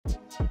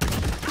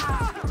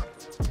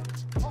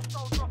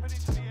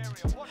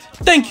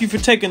Thank you for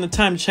taking the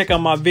time to check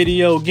out my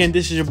video. Again,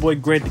 this is your boy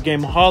Greg the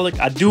Gameaholic.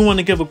 I do want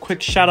to give a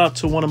quick shout out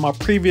to one of my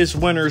previous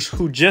winners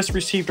who just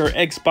received her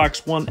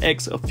Xbox One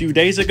X a few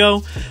days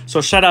ago.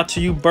 So shout out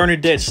to you,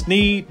 Bernadette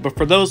Sneed. But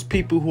for those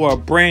people who are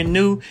brand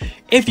new,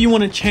 if you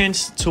want a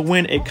chance to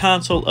win a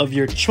console of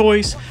your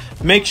choice,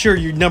 make sure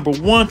you, number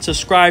 1,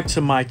 subscribe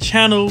to my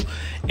channel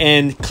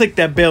and click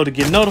that bell to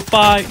get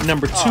notified.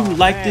 Number 2,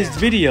 like this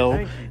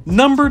video.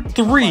 Number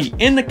 3,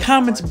 in the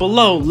comments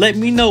below, let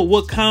me know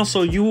what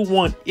console you would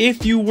want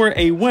if you were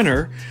a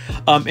winner.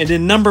 And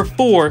then number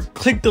 4,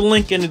 click the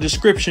link in the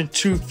description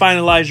to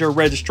finalize your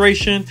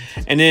registration.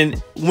 And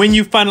then when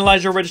you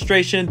finalize your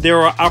registration,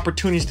 there are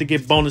opportunities to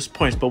get bonus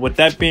points. But with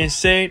that being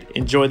said,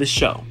 enjoy the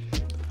show.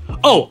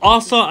 Oh,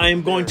 also, I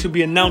am going to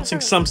be announcing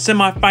some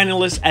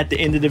semi-finalists at the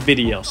end of the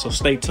video, so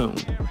stay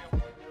tuned.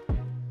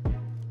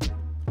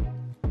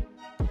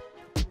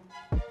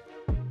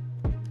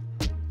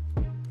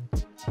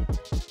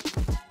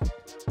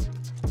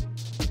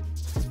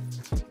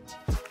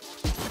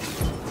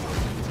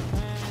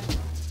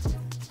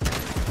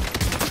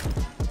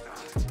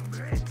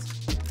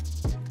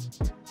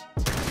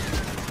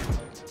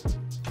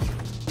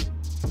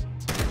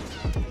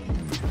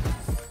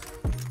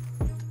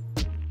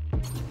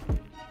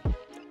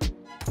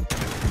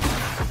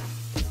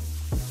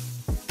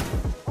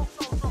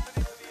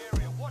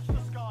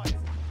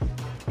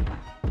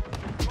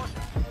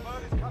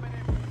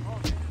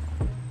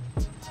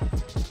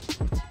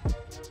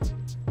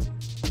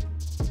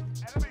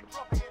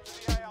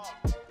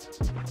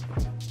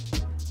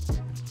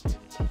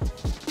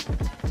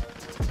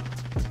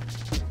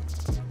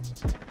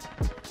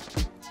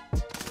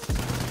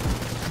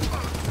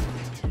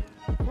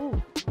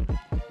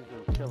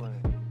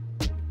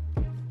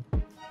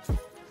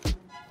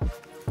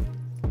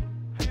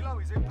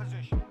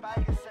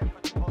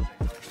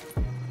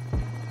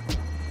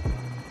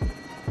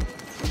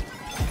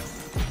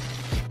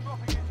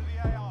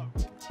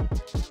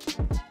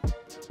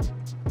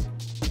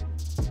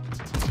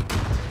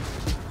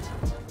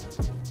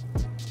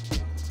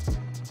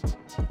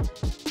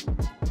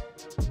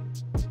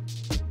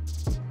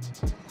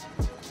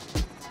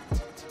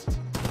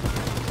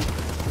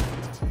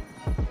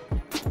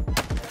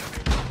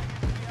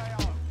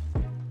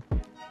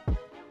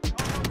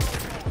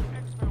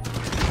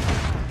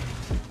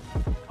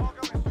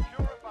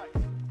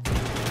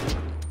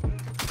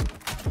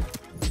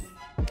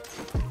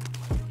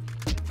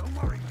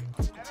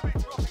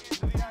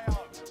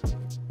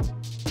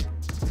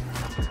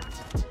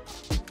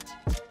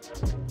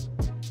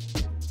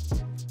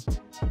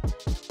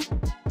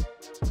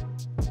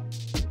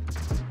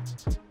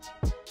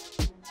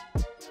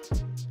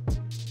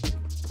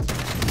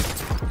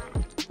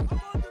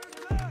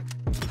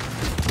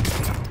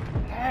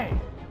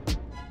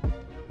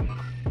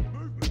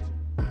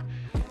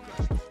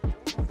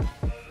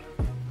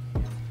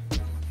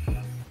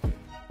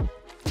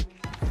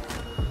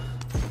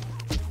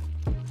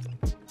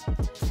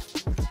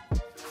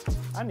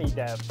 I need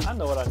that. I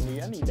know what I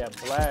need. I need that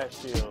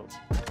blast shield.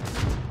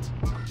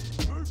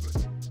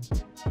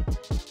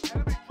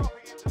 Enemy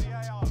dropping into the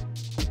AO.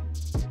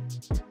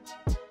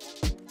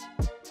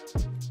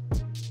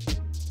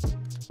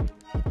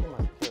 You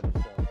must kill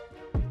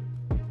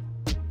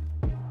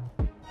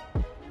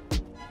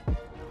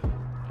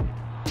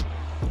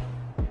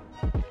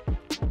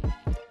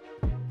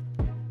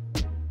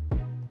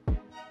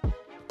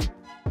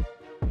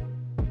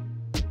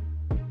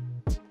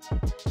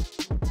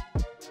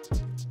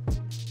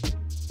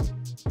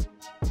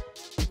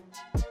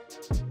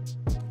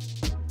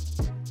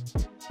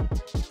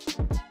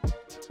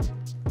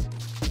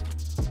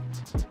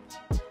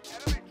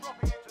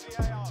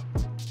yourself.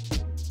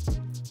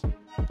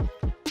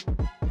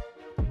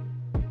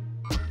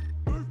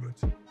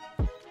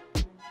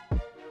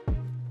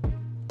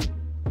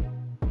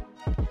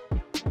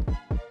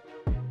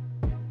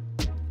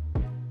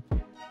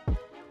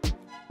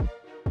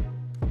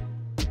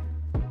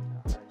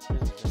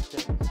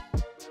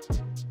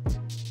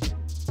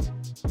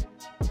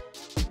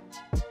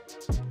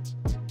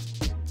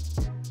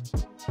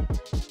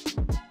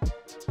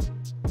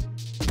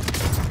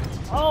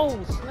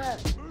 Oh, snap.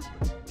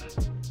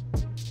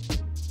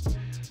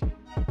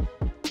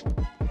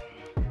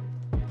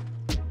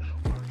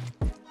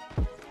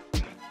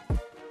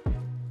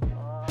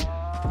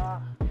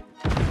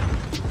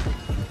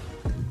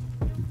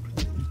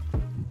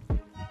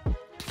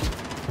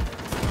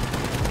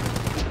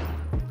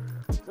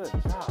 Good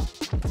job.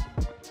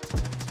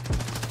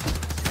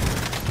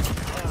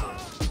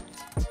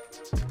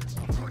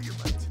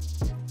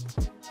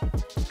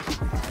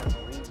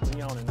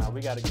 We on it now.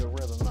 We got a good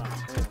rhythm now.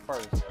 We in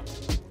first.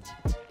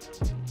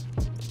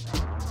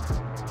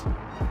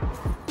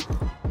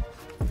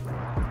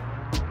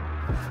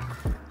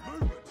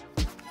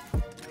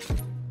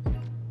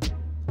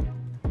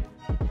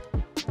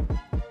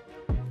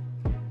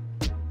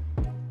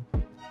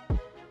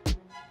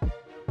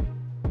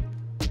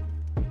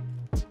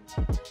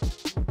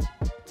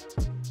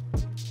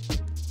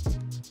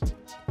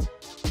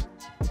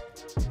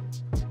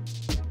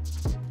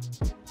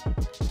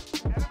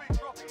 Enemy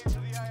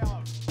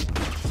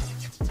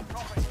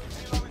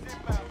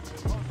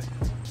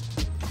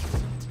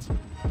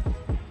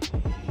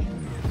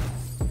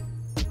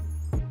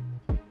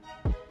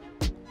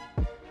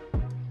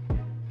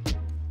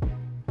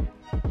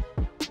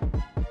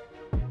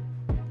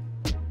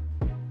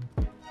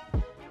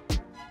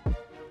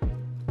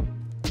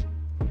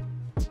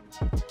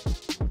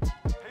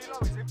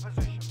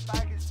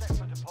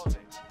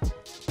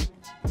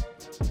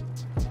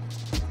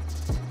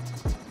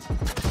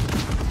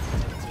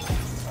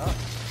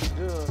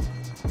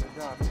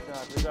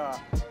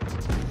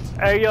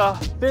Hey,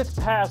 fifth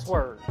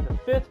password. The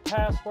fifth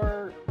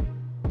password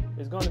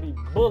is going to be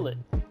bullet.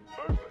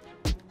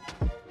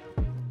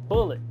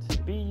 Bullet.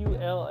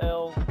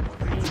 B-U-L-L-E.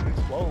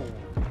 Whoa.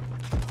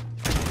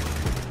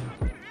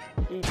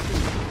 E-T.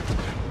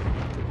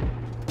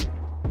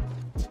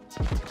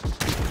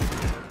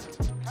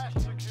 Cash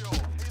secure.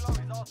 Helo is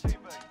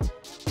RTV.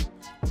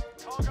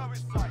 Cargo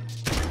is safe.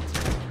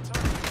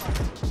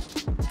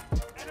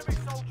 Enemy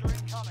soldier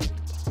incoming.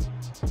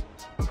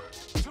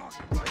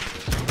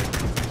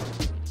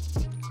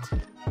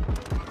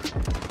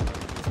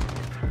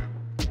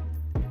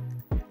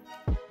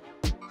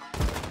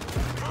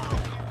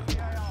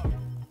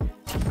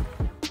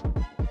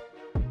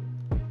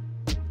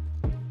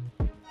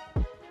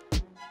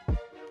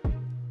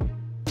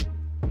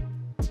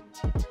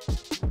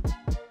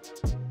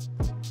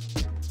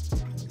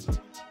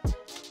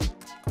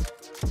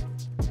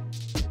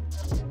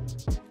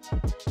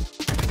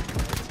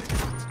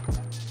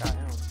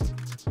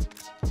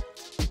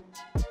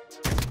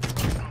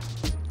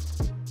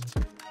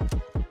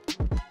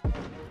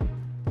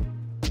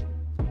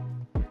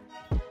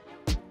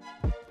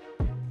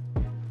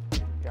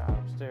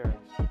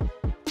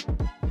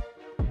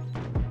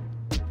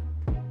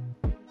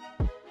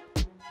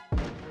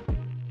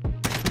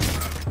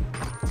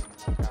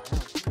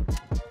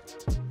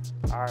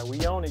 All right,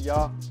 we own it,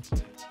 y'all.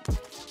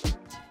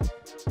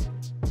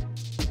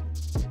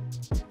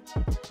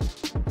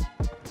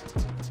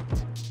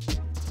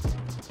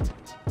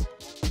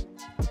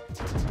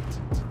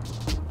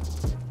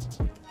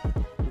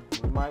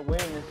 We might win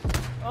this.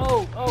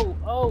 Oh, oh,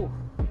 oh.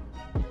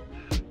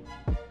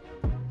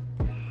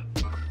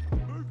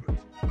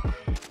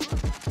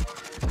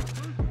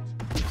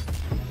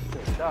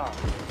 Good job.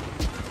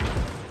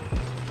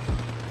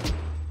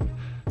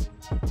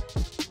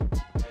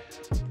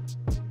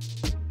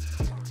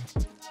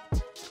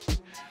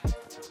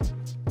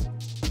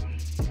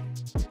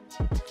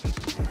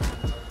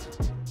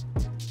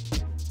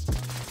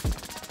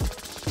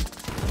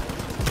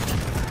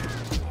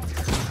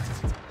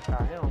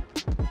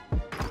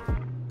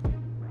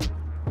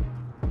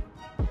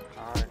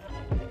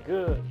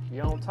 Good,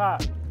 you're on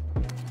top. You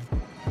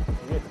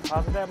get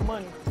deposit that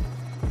money.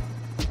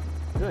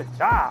 Good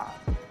job.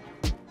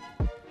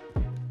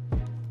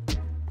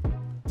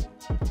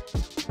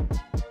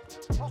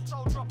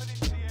 Hostile dropping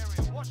into the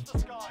area. Watch the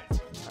skies. All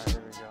right,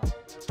 here we go.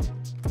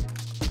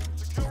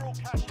 Secure all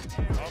cash in the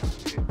area.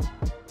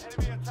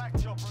 Enemy attack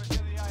chopper is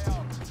in the AO.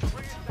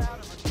 Bring it down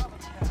and recover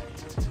the cash.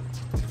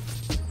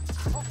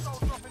 Hostile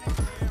dropping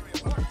into the area.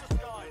 Watch the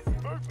skies.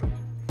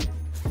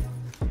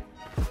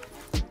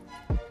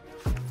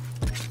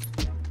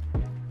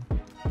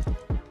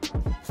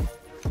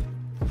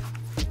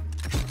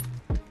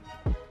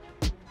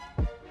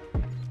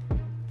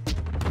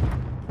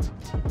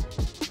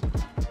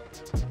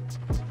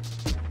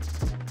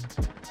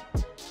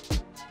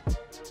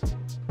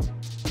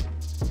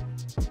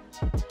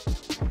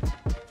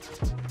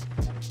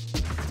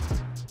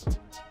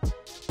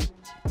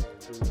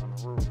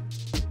 Movement.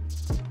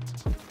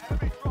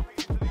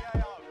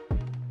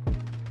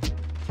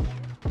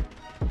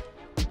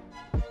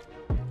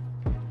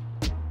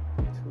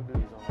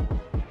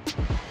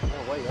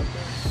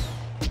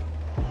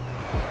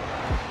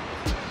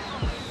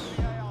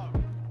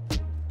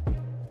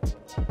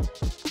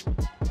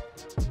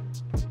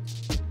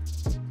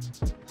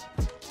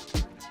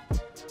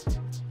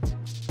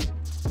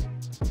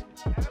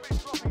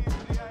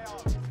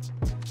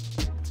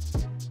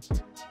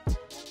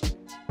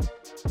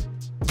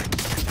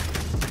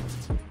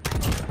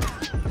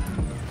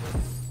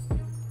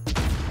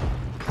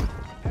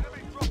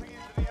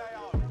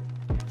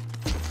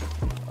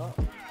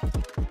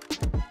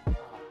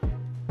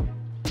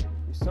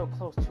 So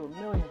close to 1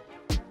 million.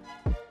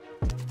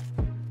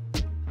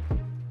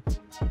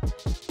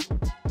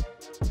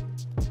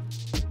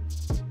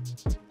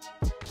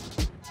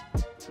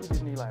 We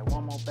just need like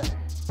one more bag.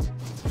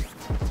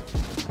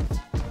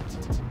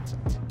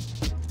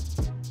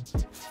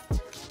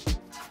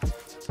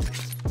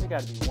 There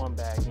gotta be one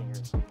bag in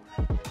here somewhere.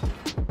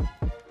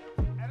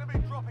 Enemy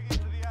dropping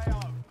into the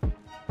AO.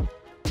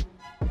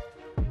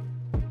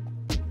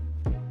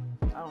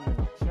 I don't hear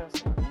no chest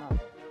or nothing.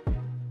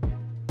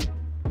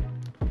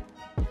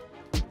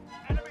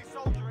 Enemy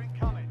soldier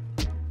incoming.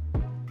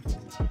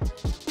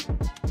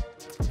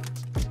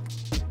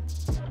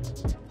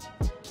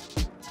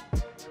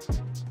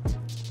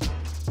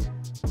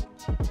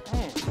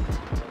 Man.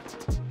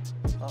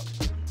 Oh.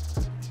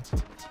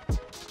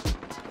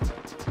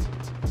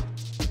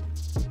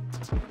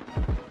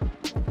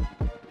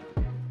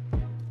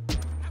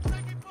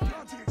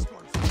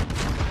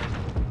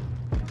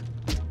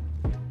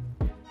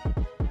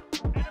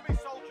 Enemy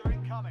soldier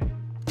incoming.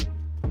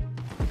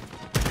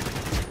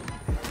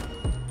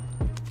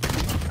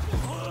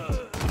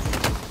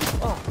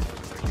 Oh.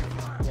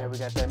 Yeah, we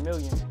got that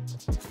million.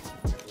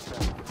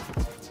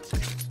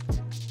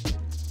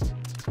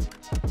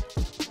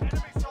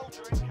 Enemy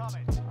soldier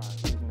incoming. Alright,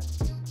 who's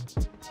next?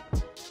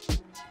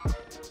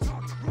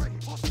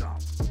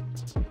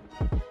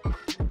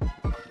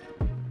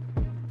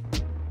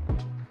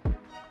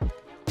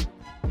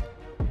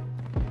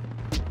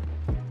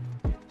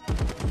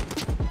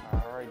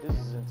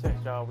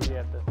 y'all. We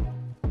have to.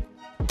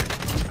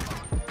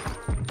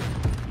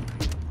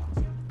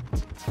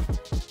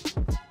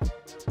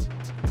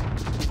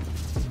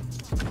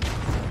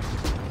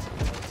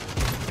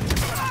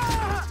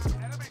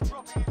 Enemy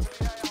dropping into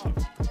the AO.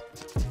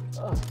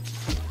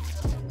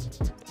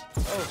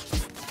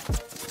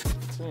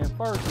 Being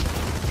first.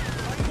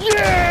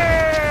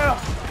 Yeah!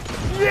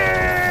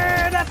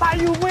 Yeah! That's how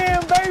you win,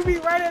 baby,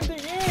 right at the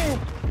end.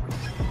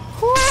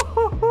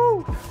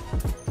 Woo-hoo-hoo.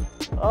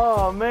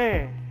 Oh,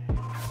 man.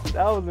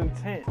 That was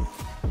intense.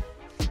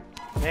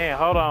 Man,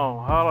 hold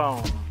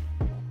on.